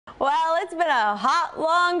Well, it's been a hot,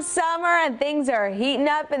 long summer, and things are heating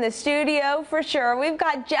up in the studio for sure. We've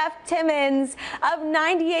got Jeff Timmons of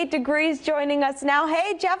 98 Degrees joining us now.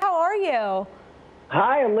 Hey, Jeff, how are you?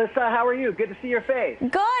 Hi, Alyssa. How are you? Good to see your face.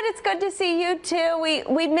 Good. It's good to see you, too.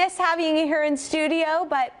 We miss having you here in studio,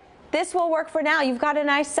 but this will work for now. You've got a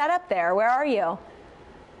nice setup there. Where are you?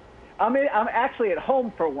 I'm actually at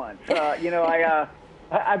home for once.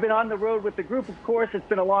 I've been on the road with the group, of course. It's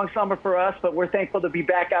been a long summer for us, but we're thankful to be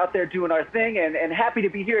back out there doing our thing and happy to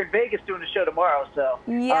be here in Vegas doing a show tomorrow. So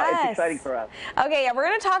it's exciting for us. Okay, yeah, we're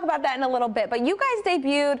going to talk about that in a little bit, but you guys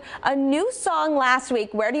debuted a new song last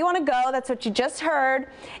week, Where Do You Want to Go? That's what you just heard.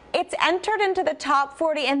 It's entered into the top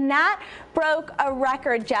 40, and that broke a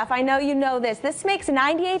record, Jeff. I know you know this. This makes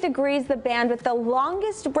 98 Degrees the band with the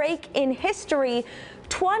longest break in history,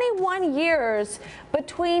 21 years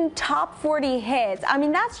between top 40 hits. I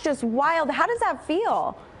mean, that's just wild. How does that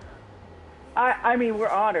feel? I mean, we're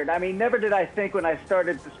honored. I mean, never did I think when I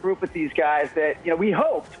started this group with these guys that, we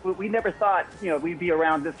hoped, but we never thought, we'd be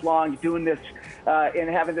around this long doing this and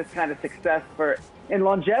having this kind of success in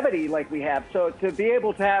longevity like we have. So to be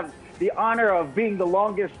able to have the honor of being the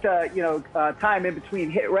longest, time in between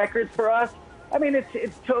hit records for us, I mean,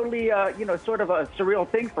 it's totally, sort of a surreal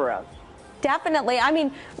thing for us. Definitely. I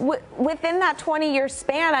mean, within that 20-year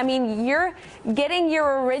span, I mean, you're getting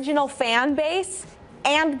your original fan base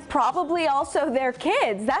and probably also their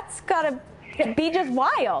kids. That's got to be just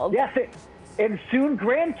wild. Yes, and soon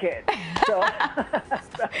grandkids. So,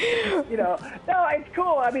 no, it's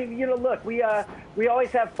cool. I mean, look, we always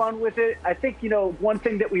have fun with it. I think, one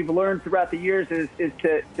thing that we've learned throughout the years is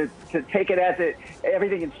to take it as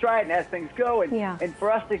everything in stride and as things go. And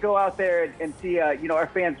for us to go out there and see, our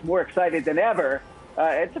fans more excited than ever,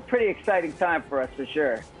 it's a pretty exciting time for us for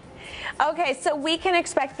sure. Okay, so we can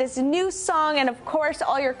expect this new song and, of course,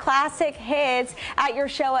 all your classic hits at your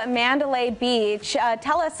show at Mandalay Beach.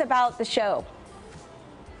 Tell us about the show.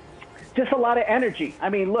 Just a lot of energy. I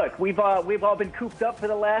mean, look, we've all been cooped up for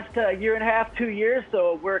the last year and a half, 2 years,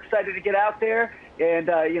 so we're excited to get out there and,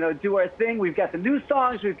 do our thing. We've got the new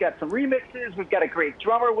songs. We've got some remixes. We've got a great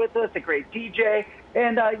drummer with us, a great DJ,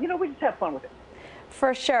 and, we just have fun with it.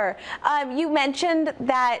 For sure. You mentioned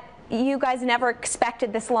that you guys never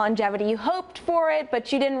expected this longevity. You hoped for it,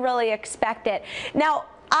 but you didn't really expect it. Now,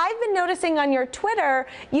 I've been noticing on your Twitter,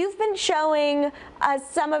 you've been showing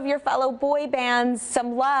some of your fellow boy bands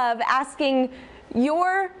some love, asking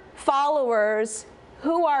your followers,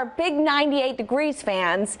 who are big 98 Degrees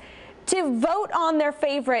fans, to vote on their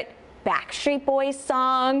favorite Backstreet Boys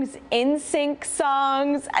songs, NSYNC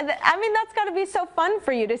songs. I mean, that's got to be so fun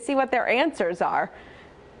for you to see what their answers are.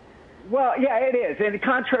 Well, yeah, it is. And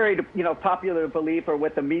contrary to, popular belief or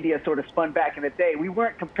what the media sort of spun back in the day, we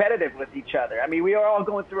weren't competitive with each other. I mean, we are all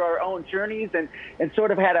going through our own journeys and sort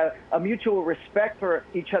of had a mutual respect for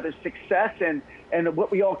each other's success and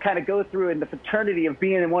what we all kind of go through in the fraternity of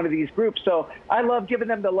being in one of these groups. So I love giving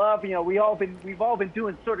them the love. We've all been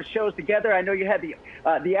doing sort of shows together. I know you had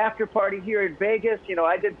the after party here in Vegas.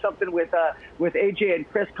 I did something with AJ and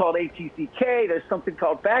Chris called ATCK. There's something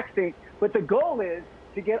called Backstage. But the goal is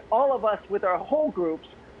to get all of us with our whole groups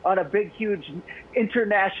on a big, huge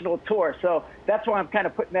international tour. So that's why I'm kind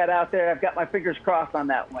of putting that out there. I've got my fingers crossed on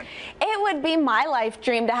that one. It would be my life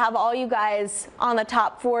dream to have all you guys on the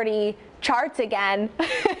top 40 charts again.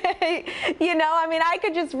 I mean, I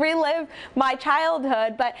could just relive my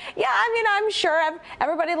childhood. But yeah, I mean, I'm sure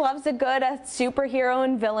everybody loves a good superhero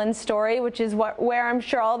and villain story, which is where I'm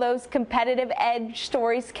sure all those competitive edge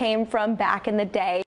stories came from back in the day.